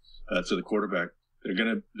the quarterback.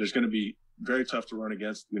 There's going to be very tough to run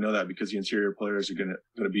against. We know that because the interior players are going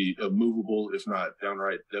to be movable, if not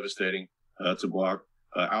downright devastating to block.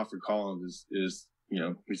 Alfred Collins is you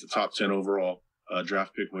know, he's the top 10 overall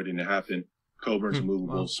draft pick waiting to happen. Coburn's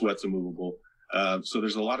immovable. Wow. Sweat's immovable. So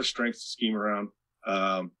there's a lot of strengths to scheme around.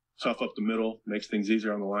 Tough up the middle, makes things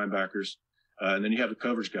easier on the linebackers. And then you have the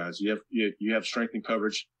coverage guys. You have strength and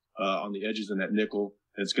coverage on the edges and that nickel,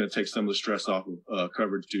 and it's going to take some of the stress off of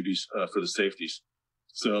coverage duties for the safeties.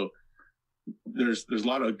 So there's a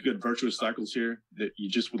lot of good virtuous cycles here that you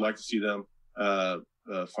just would like to see them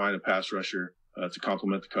find a pass rusher to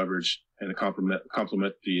complement the coverage and to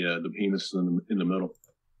complement the behemoths in the middle.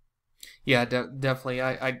 Yeah, definitely.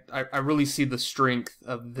 I really see the strength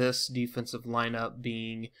of this defensive lineup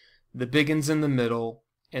being the biggins in the middle,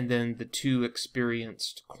 and then the two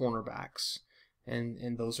experienced cornerbacks,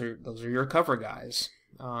 and those are your cover guys.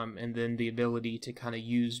 And then the ability to kind of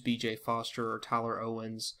use B.J. Foster or Tyler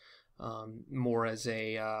Owens more as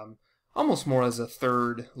almost more as a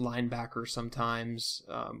third linebacker sometimes,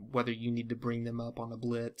 whether you need to bring them up on a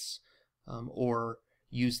blitz or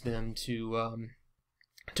use them to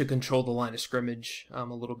control the line of scrimmage a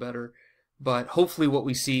little better. But hopefully what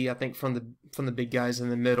we see, I think, from the big guys in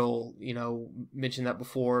the middle, you know, mentioned that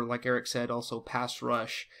before, like Eric said, also pass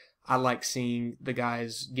rush. I like seeing the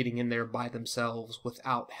guys getting in there by themselves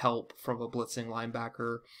without help from a blitzing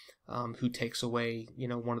linebacker who takes away,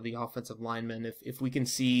 one of the offensive linemen. If we can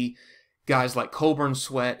see guys like Colburn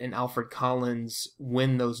Sweat and Alfred Collins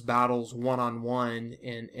win those battles one-on-one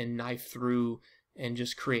and knife through and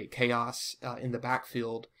just create chaos in the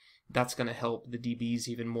backfield, that's going to help the DBs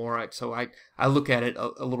even more. So I look at it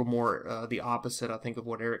a little more the opposite, I think, of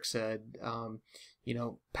what Eric said.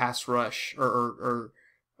 Pass rush or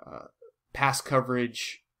pass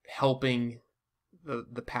coverage helping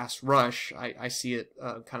the pass rush. I see it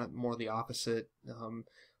kind of more the opposite.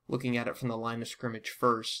 Looking at it from the line of scrimmage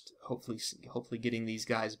first, hopefully getting these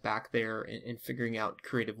guys back there and figuring out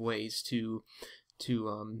creative ways to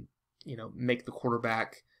make the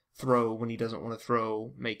quarterback throw when he doesn't want to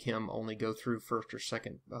throw, make him only go through first or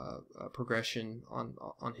second progression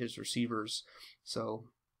on his receivers. So,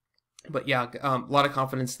 but yeah, a lot of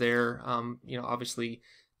confidence there. Obviously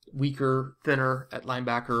weaker, thinner at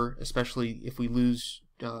linebacker, especially if we lose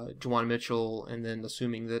Juwan Mitchell, and then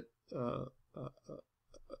assuming that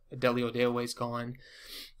Deli Odeaway's gone.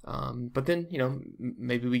 But then,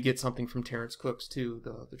 maybe we get something from Terrence Cooks too,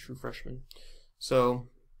 the true freshman. So,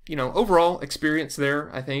 overall experience there,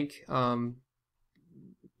 I think.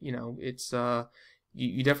 It's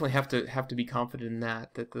you definitely have to be confident in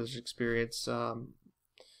that there's experience. And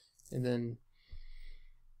then,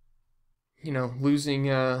 losing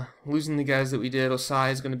the guys that we did,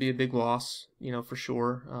 Osai is going to be a big loss, for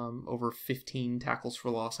sure. Over 15 tackles for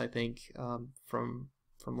loss, I think, from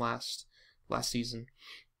last season.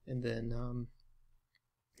 And then,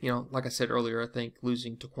 like I said earlier, I think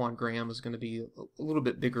losing Taquan Graham is going to be a little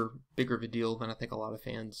bit bigger of a deal than I think a lot of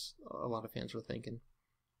fans were thinking.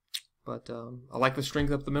 But I like the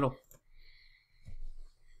strength up the middle.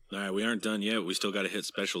 All right, we aren't done yet. We still got to hit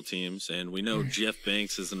special teams, and we know Jeff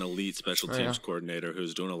Banks is an elite special teams coordinator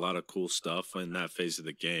who's doing a lot of cool stuff in that phase of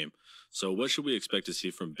the game. So what should we expect to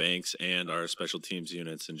see from Banks and our special teams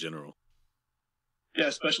units in general? Yeah,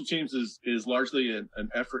 special teams is largely an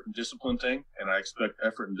effort and discipline thing, and I expect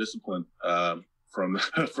effort and discipline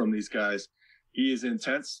from these guys. He is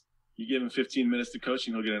intense. You give him 15 minutes to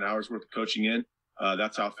coaching, he'll get an hour's worth of coaching in.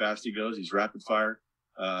 That's how fast he goes. He's rapid fire.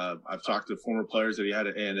 I've talked to former players that he had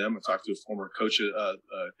at A&M. I talked to a former coach that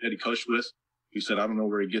he coached with, who said, I don't know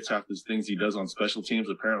where he gets half these things he does on special teams.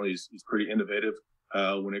 Apparently, he's pretty innovative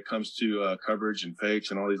when it comes to coverage and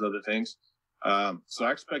fakes and all these other things. So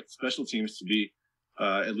I expect special teams to be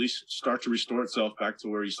at least start to restore itself back to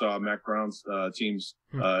where you saw Mac Brown's teams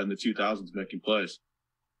in the 2000s making plays.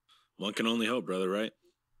 One can only hope, brother, right?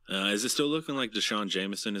 Is it still looking like Deshaun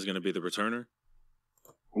Jameson is going to be the returner?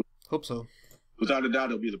 Hope so. Without a doubt,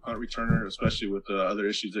 he'll be the punt returner, especially with the other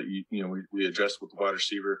issues that we addressed with the wide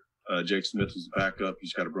receiver. Jake Smith is the backup.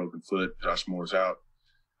 He's got a broken foot. Josh Moore's out.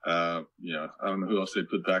 I don't know who else they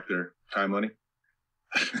put back there. Kai Money.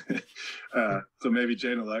 So maybe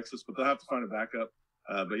Jane Alexis, but they'll have to find a backup.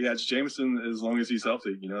 But yeah, it's Jameson as long as he's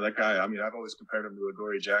healthy. That guy, I mean, I've always compared him to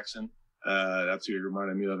Adoree Jackson. That's who he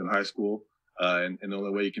reminded me of in high school. And the only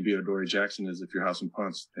way you can beat Adoree Jackson is if you're housing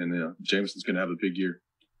punts. And Jameson's going to have a big year.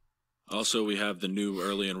 Also, we have the new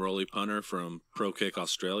early enrollee punter from Pro Kick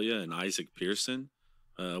Australia and Isaac Pearson.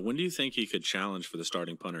 When do you think he could challenge for the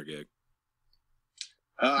starting punter gig?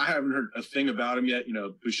 I haven't heard a thing about him yet.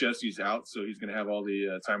 Bushevsky's out, so he's going to have all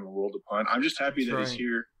the time in the world to punt. I'm just happy that he's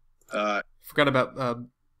here. Forgot about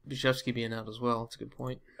Bushevsky being out as well. That's a good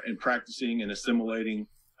point. And practicing and assimilating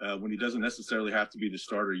when he doesn't necessarily have to be the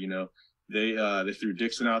starter. They threw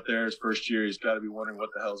Dixon out there his first year. He's got to be wondering what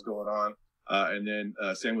the hell's going on. And then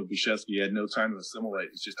same with Bushevsky. He had no time to assimilate.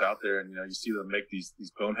 He's just out there, and you see them make these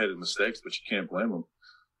boneheaded mistakes, but you can't blame them.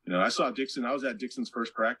 I saw Dixon. I was at Dixon's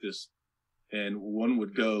first practice, and one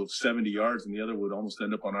would go 70 yards, and the other would almost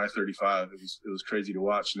end up on I-35. It was crazy to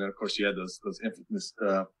watch. And then of course he had those infamous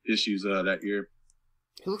issues that year.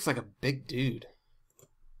 He looks like a big dude.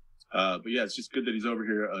 But yeah, it's just good that he's over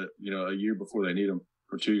here. A year before they need him,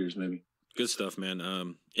 or 2 years maybe. Good stuff,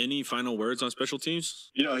 man. Any final words on special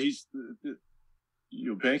teams?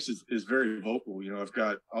 Banks is very vocal. I've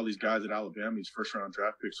got all these guys at Alabama. These first-round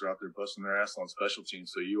draft picks are out there busting their ass on special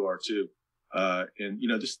teams, so you are too.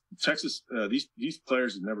 This Texas, these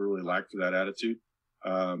players have never really lacked for that attitude.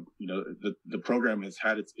 The program has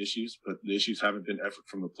had its issues, but the issues haven't been effort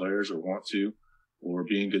from the players or want to, or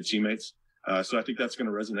being good teammates. So I think that's going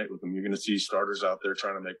to resonate with them. You're going to see starters out there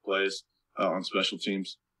trying to make plays on special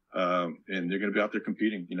teams. And they're going to be out there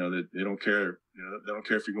competing. They don't care. They don't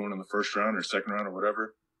care if you're going in the first round or second round or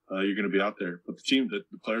whatever. You're going to be out there. But the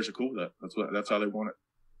players are cool with that. That's how they want it.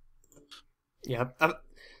 Yeah,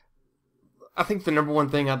 I think the number one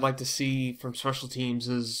thing I'd like to see from special teams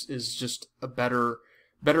is just a better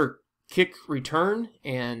kick return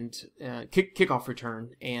and kickoff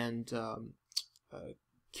return and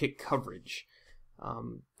kick coverage.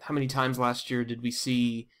 How many times last year did we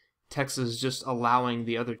see Texas just allowing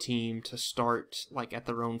the other team to start like at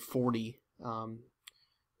their own 40,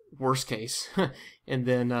 worst case, and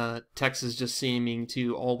then Texas just seeming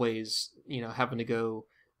to always, having to go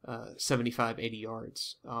 75, 80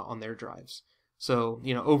 yards on their drives. So,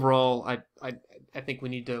 overall, I think we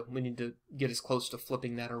need to get as close to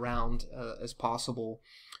flipping that around as possible.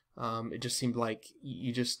 It just seemed like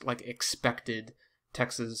you just like expected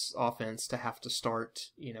Texas offense to have to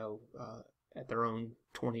start, at their own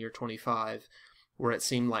 20 or 25, where it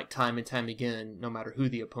seemed like time and time again, no matter who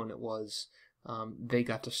the opponent was, they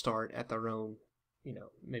got to start at their own,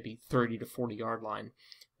 maybe 30 to 40 yard line.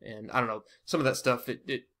 And I don't know, some of that stuff,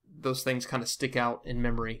 those things kind of stick out in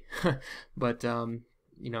memory. But,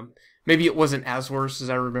 maybe it wasn't as worse as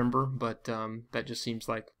I remember, but that just seems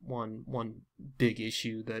like one big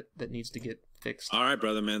issue that needs to get fixed. All right,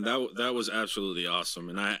 brother, man, that was absolutely awesome.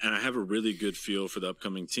 And I have a really good feel for the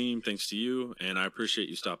upcoming team, thanks to you. And I appreciate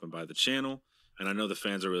you stopping by the channel. And I know the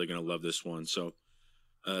fans are really going to love this one. So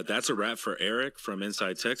that's a wrap for Eric from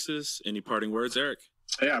Inside Texas. Any parting words, Eric?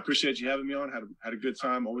 Hey, I appreciate you having me on. Had a good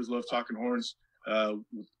time. Always love talking Horns.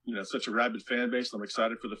 Such a rabid fan base. I'm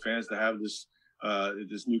excited for the fans to have this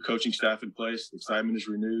new coaching staff in place. The excitement is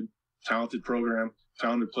renewed. Talented program,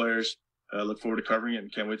 talented players. Look forward to covering it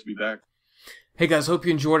and can't wait to be back. Hey guys, hope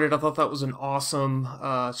you enjoyed it. I thought that was an awesome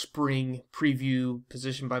spring preview,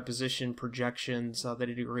 position by position projections. They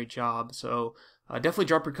did a great job. So definitely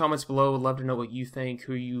drop your comments below. Would love to know what you think.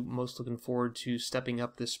 Who are you most looking forward to stepping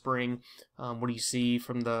up this spring? What do you see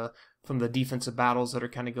from the defensive battles that are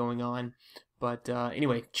kind of going on? But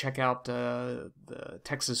anyway, check out the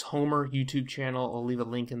Texas Homer YouTube channel. I'll leave a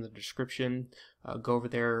link in the description. Go over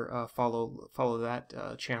there, follow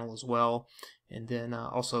that channel as well. And then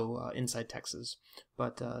also Inside Texas.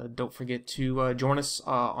 But don't forget to join us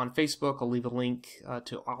on Facebook. I'll leave a link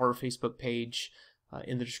to our Facebook page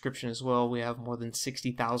in the description as well. We have more than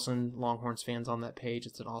 60,000 Longhorns fans on that page.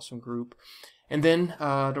 It's an awesome group. And then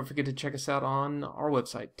don't forget to check us out on our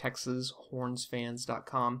website,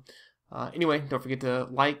 TexasHornsFans.com. Anyway, don't forget to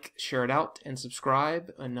like, share it out, and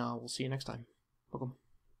subscribe. And we'll see you next time. Welcome.